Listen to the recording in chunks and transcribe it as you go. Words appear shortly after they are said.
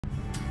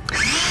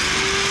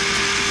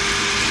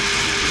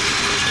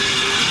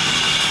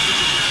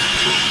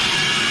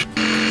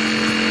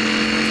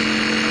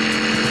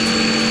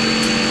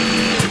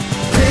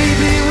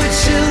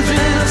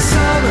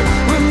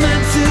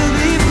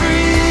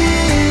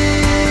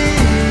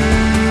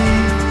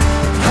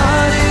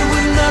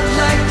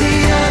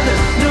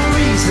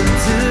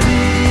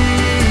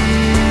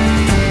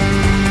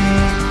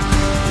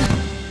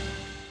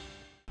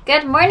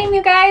Good morning,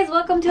 you guys.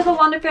 Welcome to the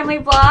Wander family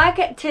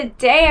vlog.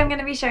 Today I'm going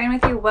to be sharing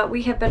with you what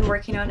we have been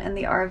working on in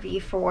the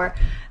RV for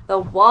the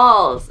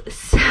walls.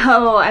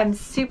 So I'm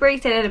super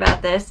excited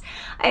about this.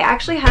 I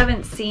actually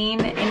haven't seen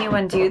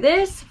anyone do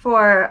this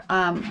for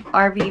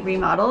RV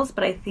remodels,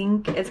 but I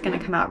think it's going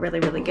to come out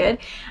really, really good.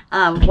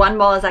 One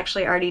wall is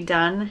actually already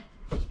done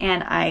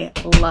and I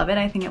love it.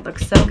 I think it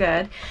looks so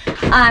good.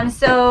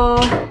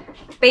 So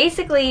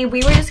basically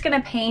we were just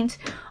going to paint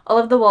all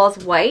of the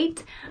walls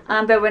white,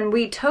 but when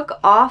we took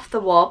off the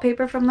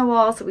wallpaper from the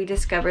walls, we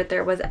discovered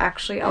there was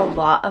actually a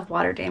lot of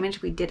water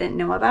damage we didn't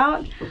know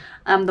about.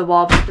 The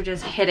wallpaper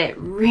just hit it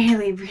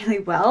really, really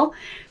well.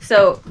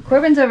 So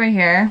Corbin's over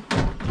here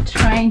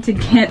trying to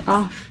get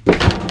off.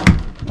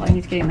 Well,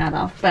 he's getting that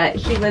off, but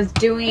he was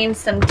doing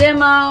some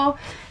demo.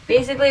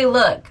 Basically,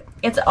 look,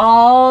 it's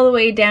all the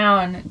way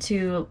down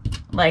to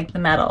like the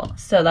metal,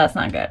 so that's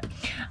not good.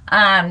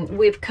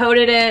 We've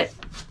coated it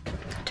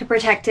to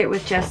protect it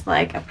with just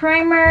like a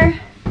primer.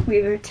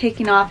 We were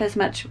taking off as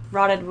much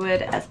rotted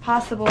wood as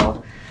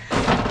possible,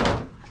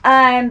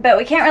 but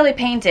we can't really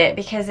paint it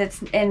because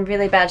it's in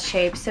really bad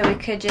shape, so we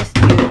could just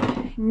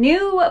do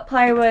new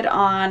plywood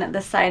on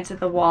the sides of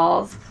the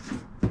walls.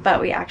 But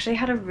we actually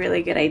had a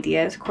really good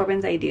idea. It was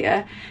Corbin's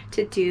idea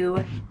to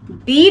do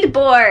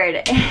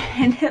beadboard,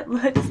 and it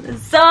looks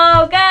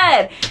so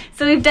good.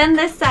 So we've done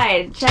this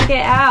side. Check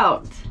it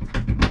out.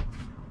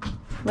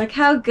 Look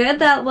how good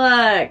that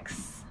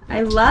looks.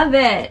 I love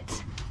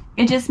it.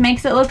 It just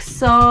makes it look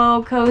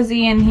so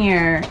cozy in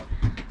here.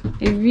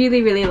 I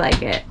really, really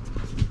like it.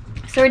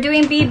 So we're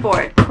doing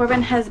beadboard.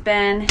 Corbin has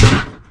been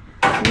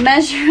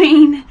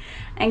measuring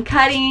and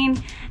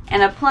cutting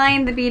and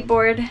applying the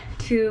beadboard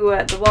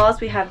to the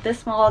walls. We have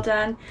this wall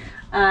done.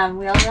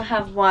 We also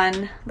have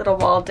one little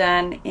wall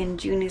done in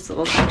Junie's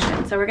little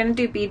section. So we're gonna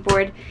do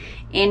beadboard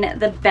in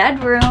the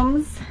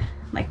bedrooms,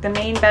 like the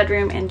main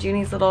bedroom and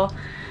Junie's little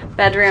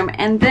bedroom.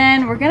 And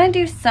then we're gonna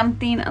do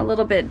something a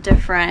little bit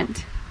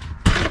different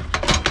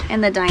in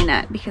the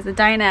dinette, because the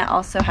dinette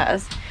also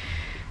has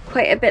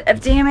quite a bit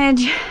of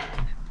damage,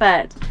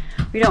 but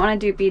we don't want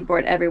to do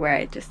beadboard everywhere.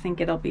 I just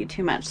think it'll be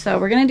too much. So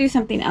we're gonna do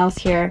something else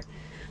here.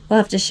 We'll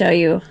have to show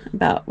you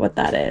about what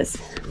that is.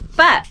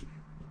 But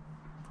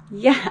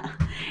yeah,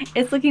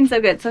 it's looking so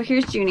good. So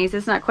here's Junie's.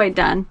 It's not quite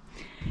done.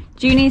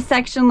 Junie's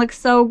section looks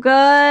so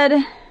good.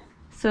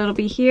 So it'll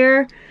be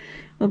here,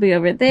 it'll be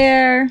over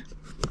there,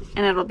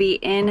 and it'll be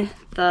in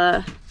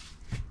the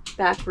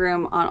back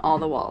room on all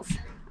the walls.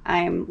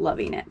 I'm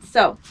loving it.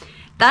 So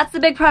that's the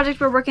big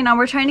project we're working on.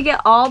 We're trying to get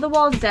all the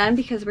walls done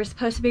because we're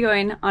supposed to be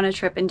going on a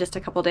trip in just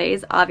a couple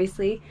days.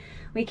 Obviously,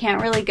 we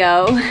can't really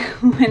go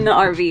when the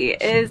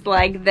RV is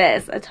like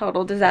this, a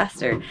total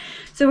disaster.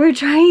 So we're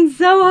trying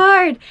so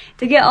hard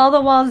to get all the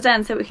walls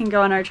done so we can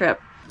go on our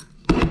trip.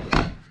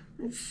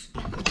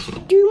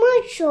 Do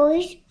my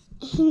chores.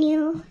 Can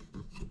you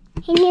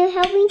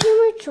help me do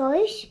my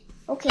chores?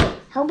 Okay,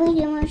 help me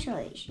do my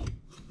chores.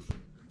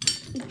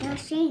 Without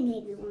saying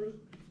anyone.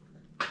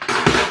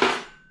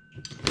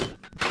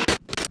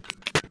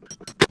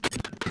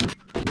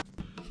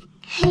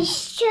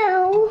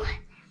 So,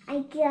 I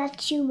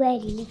got you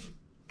ready.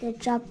 Good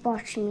job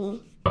watching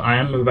me. I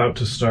am about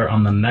to start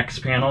on the next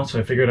panel, so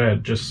I figured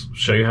I'd just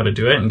show you how to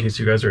do it in case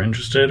you guys are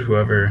interested,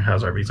 whoever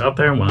has RVs out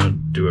there and want to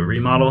do a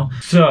remodel.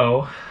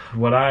 So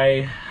what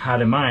I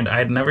had in mind, I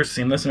had never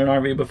seen this in an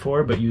RV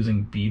before, but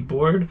using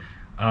beadboard,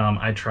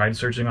 I tried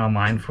searching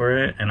online for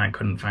it and I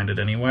couldn't find it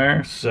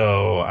anywhere.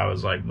 So I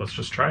was like, let's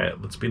just try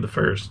it. Let's be the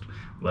first.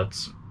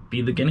 Let's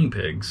be the guinea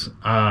pigs.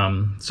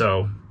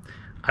 So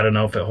I don't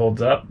know if it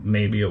holds up.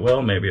 Maybe it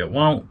will, maybe it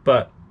won't,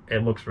 but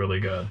it looks really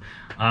good.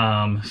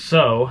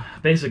 So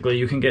basically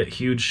you can get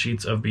huge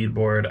sheets of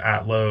beadboard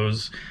at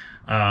Lowe's,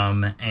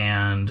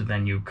 and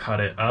then you cut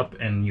it up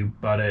and you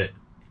butt it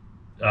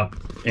up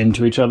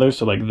into each other.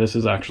 So like this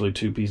is actually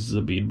two pieces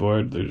of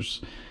beadboard.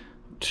 There's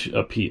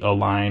a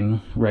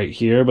line right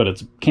here, but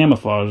it's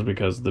camouflaged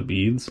because of the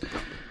beads.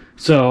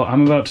 So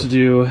I'm about to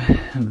do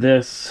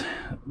this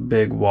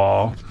big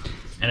wall.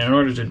 And in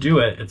order to do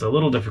it, it's a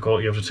little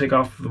difficult. You have to take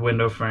off the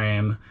window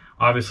frame,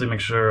 obviously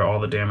make sure all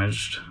the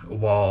damaged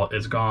wall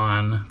is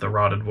gone, the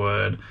rotted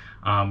wood.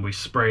 We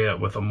spray it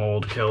with a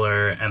mold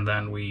killer, and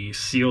then we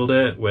sealed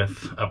it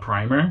with a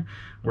primer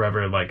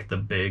wherever like the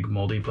big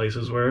moldy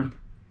places were.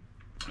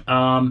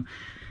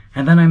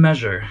 And then I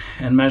measure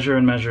and measure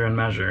and measure and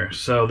measure.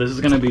 So this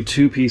is gonna be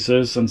two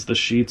pieces since the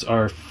sheets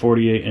are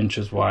 48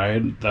 inches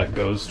wide. That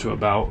goes to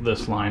about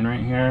this line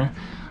right here.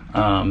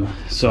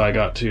 So I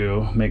got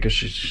to make a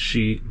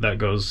sheet that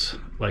goes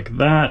like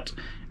that,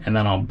 and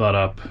then I'll butt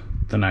up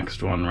the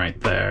next one right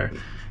there.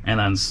 And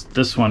then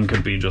this one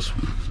could be just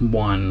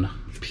one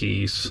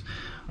piece.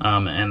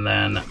 And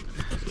then,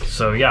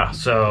 so yeah,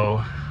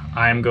 so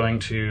I'm going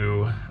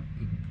to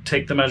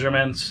take the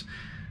measurements,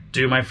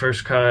 do my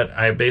first cut.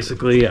 I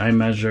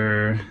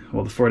measure,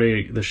 well,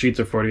 the sheets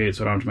are 48,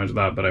 so I don't have to measure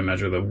that, but I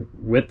measure the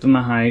width and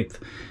the height.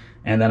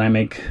 And then I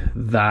make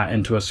that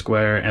into a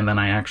square, and then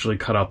I actually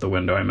cut out the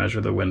window. I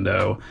measure the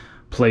window,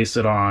 place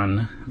it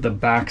on the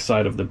back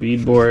side of the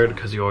beadboard,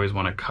 because you always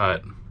want to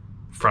cut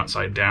front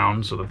side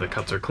down so that the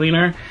cuts are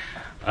cleaner.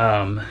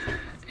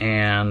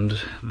 And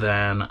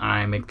then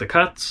I make the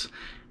cuts,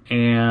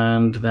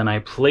 and then I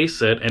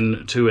place it,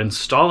 and to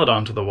install it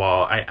onto the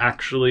wall,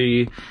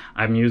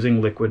 I'm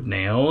using liquid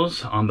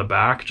nails on the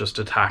back just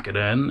to tack it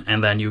in,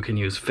 and then you can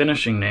use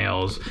finishing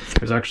nails.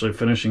 There's actually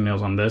finishing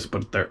nails on this,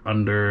 but they're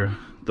under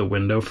the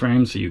window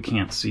frame so you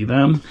can't see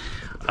them.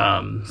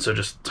 So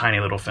just tiny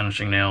little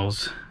finishing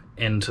nails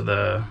into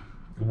the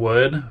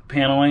wood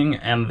paneling,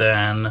 and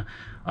then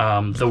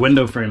the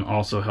window frame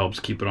also helps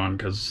keep it on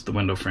because the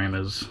window frame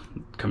is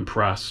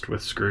compressed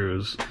with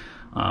screws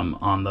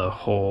on the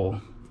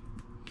whole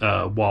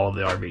wall of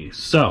the RV.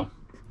 So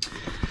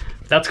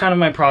that's kind of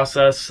my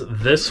process.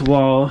 This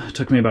wall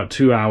took me about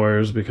 2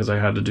 hours because I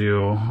had to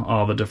do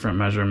all the different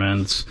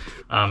measurements.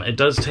 It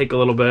does take a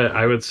little bit.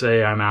 I would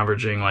say I'm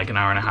averaging like an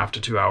hour and a half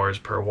to 2 hours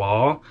per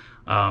wall.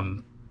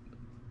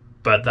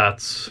 But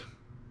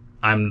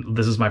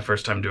this is my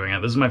first time doing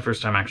it. This is my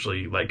first time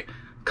actually like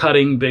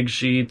cutting big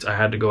sheets. I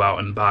had to go out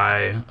and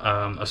buy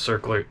a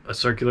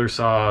circular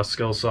saw,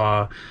 skill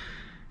saw,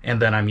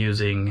 and then I'm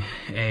using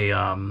a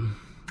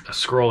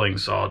scrolling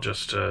saw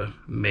just to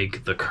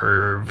make the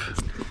curve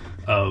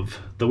of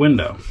the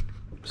window.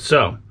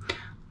 So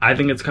I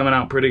think it's coming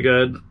out pretty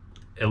good.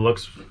 It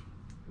looks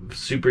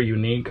super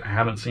unique. I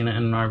haven't seen it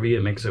in an RV.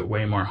 It makes it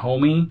way more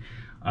homey.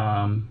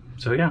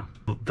 So yeah,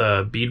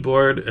 the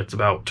beadboard, it's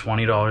about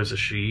 $20 a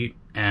sheet,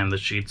 and the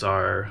sheets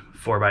are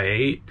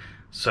 4x8.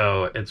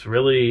 So it's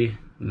really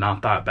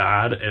not that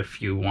bad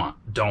if you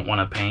don't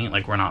want to paint.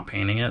 Like, we're not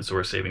painting it, so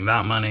we're saving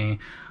that money.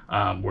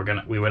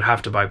 We would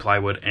have to buy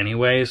plywood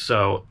anyway,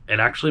 so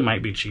it actually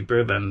might be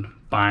cheaper than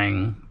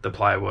buying the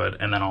plywood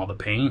and then all the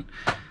paint.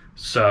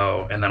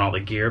 So, and then all the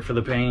gear for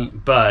the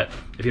paint. But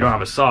if you don't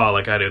have a saw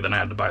like I do, then I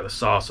had to buy the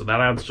saw, so that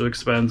adds to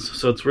expense.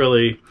 So it's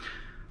really,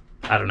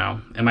 I don't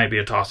know, it might be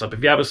a toss-up.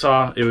 If you have a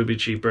saw, it would be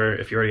cheaper.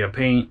 If you already have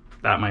paint,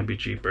 that might be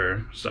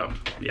cheaper. So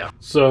yeah.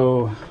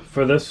 So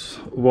for this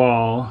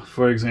wall,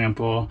 for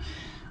example,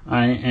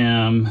 I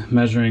am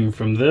measuring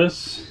from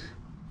this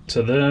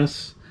to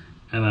this,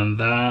 and then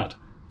that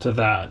to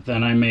that.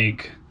 Then I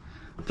make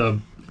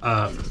the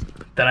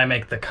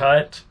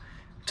cut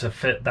to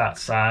fit that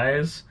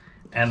size,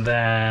 and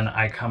then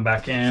I come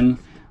back in,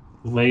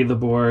 lay the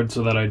board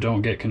so that I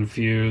don't get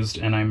confused,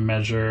 and I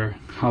measure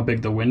how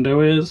big the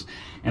window is.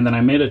 And then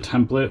I made a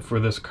template for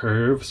this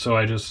curve, so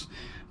I just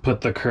put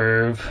the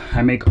curve,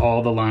 I make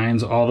all the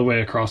lines all the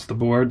way across the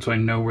board so I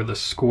know where the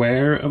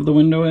square of the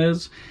window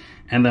is,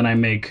 and then I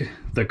make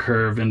the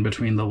curve in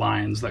between the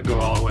lines that go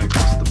all the way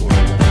across the board.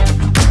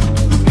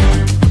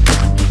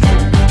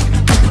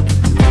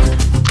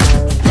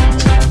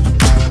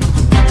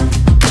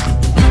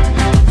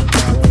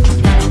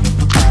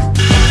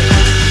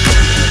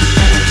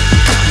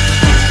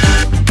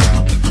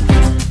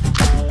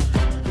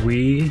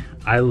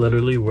 I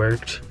literally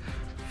worked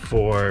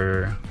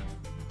for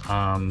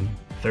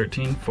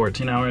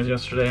 14 hours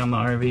yesterday on the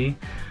RV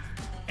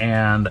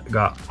and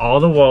got all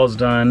the walls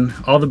done,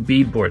 all the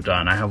beadboard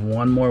done. I have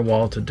one more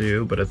wall to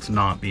do, but it's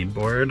not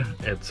beadboard.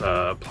 It's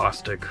a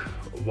plastic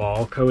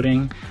wall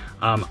coating.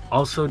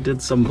 Also did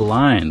some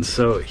blinds.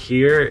 So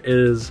here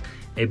is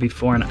a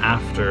before and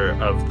after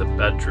of the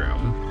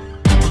bedroom.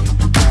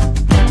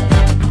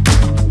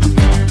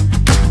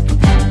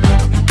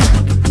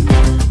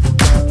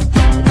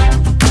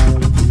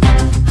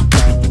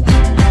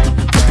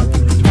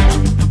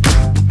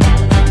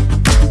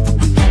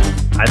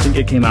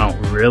 It came out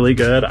really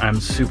good.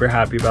 I'm super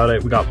happy about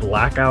it. We got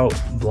blackout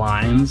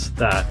blinds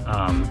that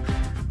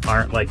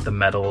aren't like the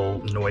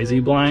metal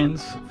noisy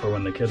blinds for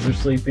when the kids are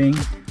sleeping.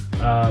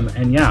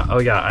 And yeah, oh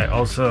yeah,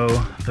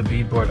 the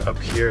beadboard up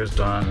here is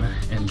done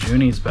in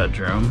Junie's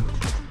bedroom.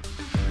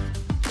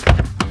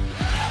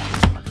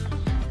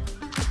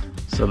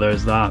 So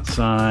there's that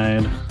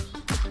side,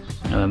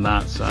 and then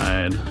that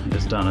side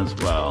is done as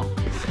well.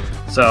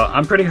 So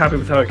I'm pretty happy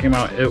with how it came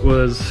out. It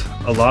was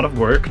a lot of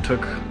work,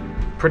 took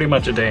pretty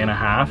much a day and a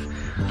half.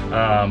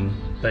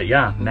 But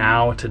yeah,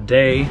 now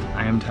today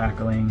I am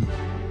tackling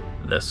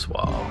this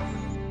wall.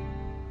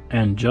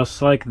 And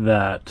just like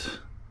that,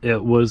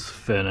 it was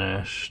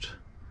finished.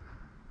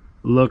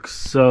 Looks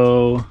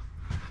so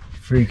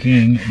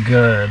freaking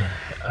good.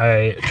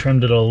 I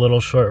trimmed it a little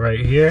short right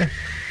here,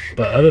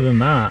 but other than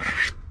that,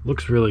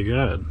 looks really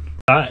good.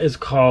 That is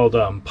called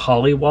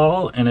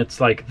polywall, and it's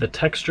like the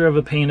texture of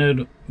a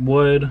painted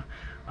wood,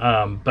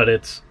 but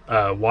it's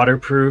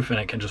waterproof and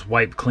it can just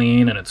wipe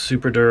clean, and it's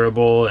super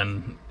durable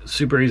and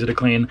super easy to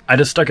clean. I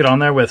just stuck it on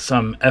there with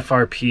some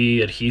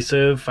FRP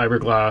adhesive,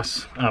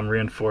 fiberglass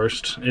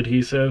reinforced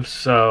adhesive.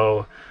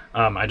 So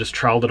I just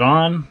troweled it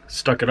on,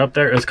 stuck it up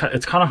there. It's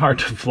kind of hard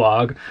to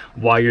vlog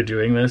while you're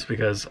doing this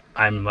because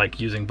I'm like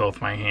using both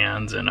my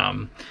hands,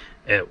 and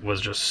it was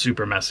just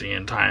super messy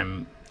and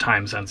time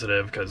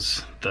sensitive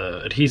because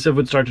the adhesive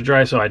would start to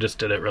dry, so I just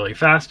did it really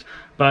fast,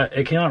 but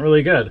it came out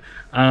really good.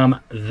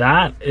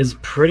 That is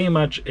pretty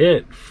much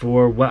it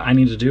for what I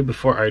need to do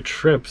before our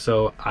trip,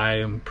 so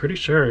I'm pretty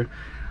sure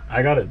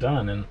I got it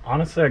done, and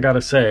honestly I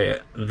gotta say,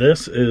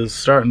 this is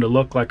starting to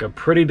look like a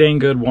pretty dang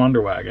good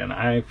Wander Wagon.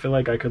 I feel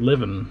like I could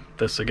live in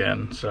this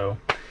again, so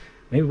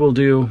maybe we'll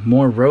do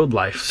more road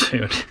life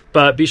soon.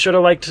 But be sure to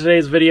like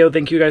today's video.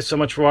 Thank you guys so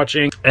much for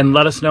watching, and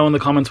let us know in the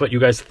comments what you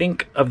guys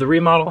think of the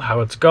remodel,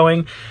 how it's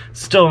going.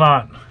 Still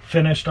not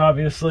finished,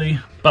 obviously,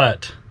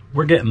 but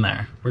we're getting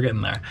there. We're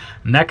getting there.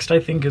 Next, I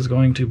think, is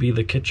going to be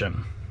the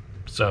kitchen.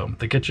 So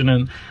the kitchen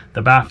and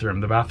the bathroom.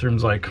 The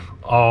bathroom's like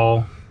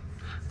all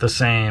the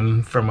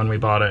same from when we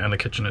bought it, and the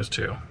kitchen is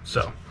too.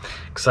 So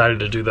excited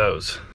to do those.